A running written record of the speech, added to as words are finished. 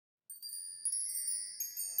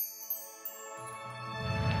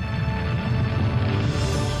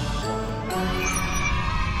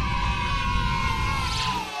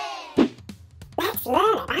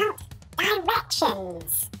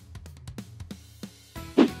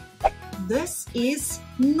This is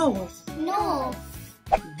north. North.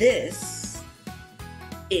 This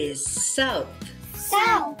is south.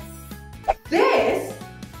 South. This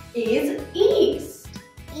is east.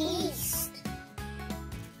 East.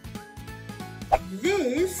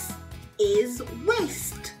 This is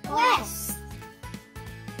west. West.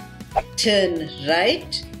 Turn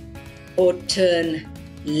right or turn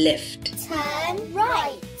left. Turn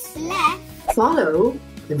right. Left. Follow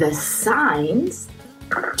the signs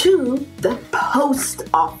to the post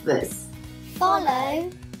office. Follow.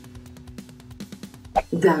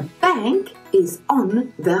 The bank is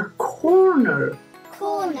on the corner.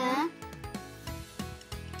 Corner.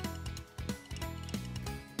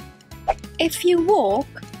 If you walk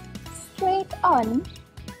straight on,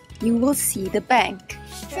 you will see the bank.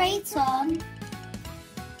 Straight on.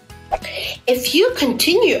 If you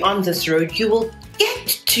continue on this road, you will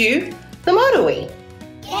get to the motorway.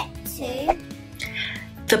 Get to.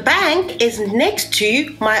 The bank is next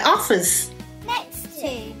to my office. Next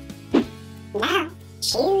to. Now,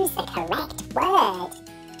 choose the correct word.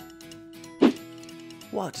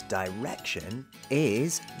 What direction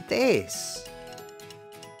is this?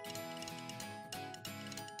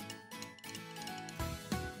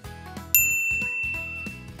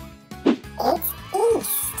 It's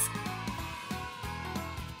east.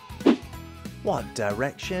 What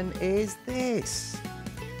direction is this?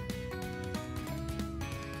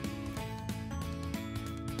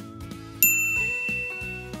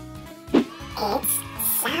 It's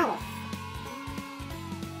south.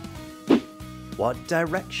 What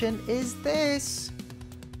direction is this?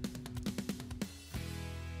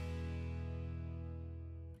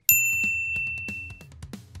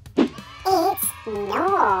 It's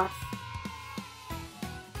north.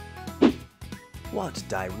 What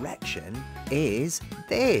direction is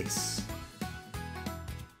this?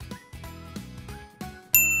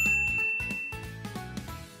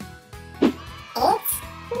 It's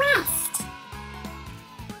west.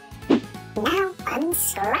 Now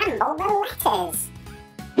unscramble the letters.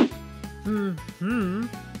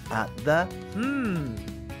 At the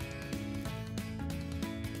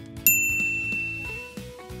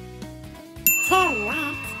Turn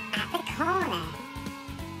left at the corner.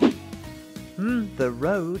 the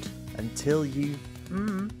road until you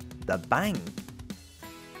the bank.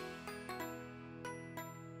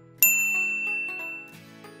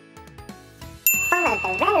 Follow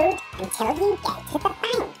the road until you get to the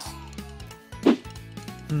bank.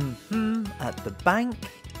 At the bank.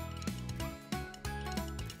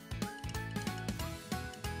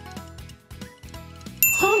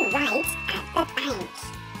 Turn right at the bank.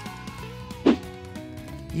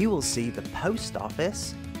 You will see the post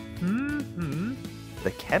office.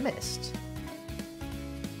 The chemist.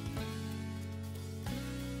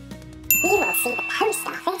 You will see the post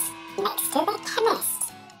office next to the chemist.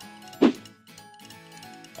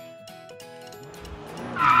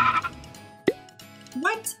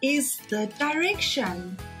 What is the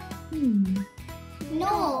direction?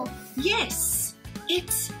 North. Yes,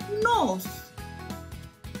 it's north.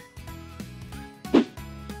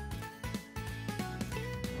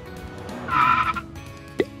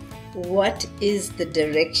 What is the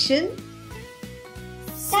direction?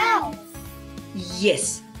 South.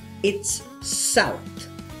 Yes, it's south.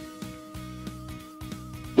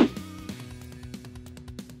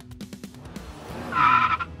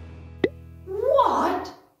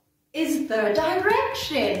 What is the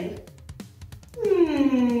direction?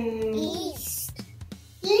 East.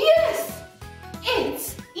 Yes,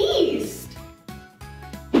 it's east.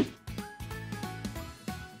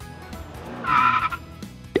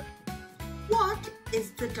 What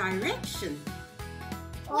is the direction?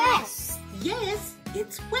 West. Yes,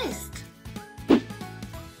 it's west.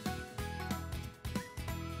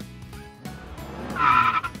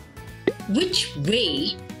 Which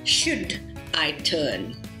way should I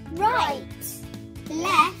turn? Right.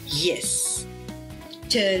 Left. Yes.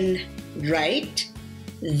 Turn right,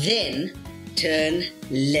 then turn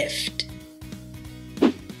left.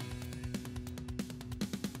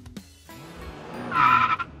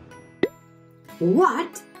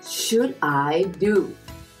 What should I do?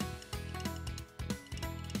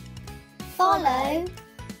 Follow.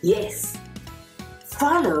 Yes,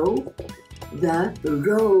 follow the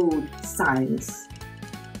road signs.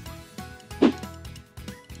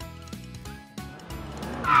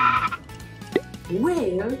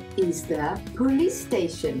 Where is the police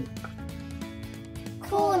station?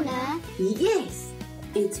 Corner. Yes,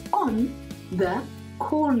 it's on the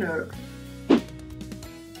corner.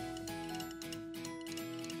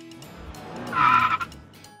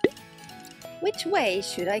 Which way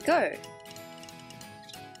should I go?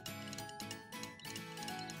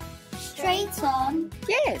 Straight on.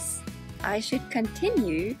 Yes, I should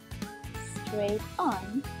continue straight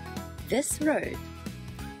on this road.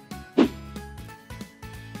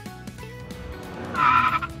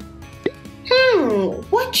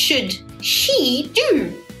 What should she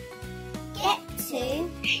do? Get to.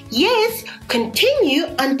 Yes, continue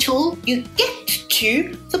until you get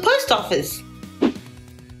to the post office.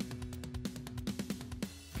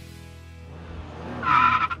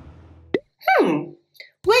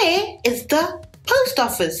 Where is the post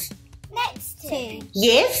office? Next to.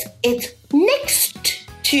 Yes, it's next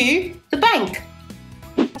to the bank.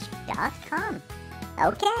 .com.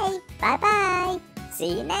 Okay, bye-bye.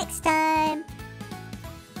 See you next time.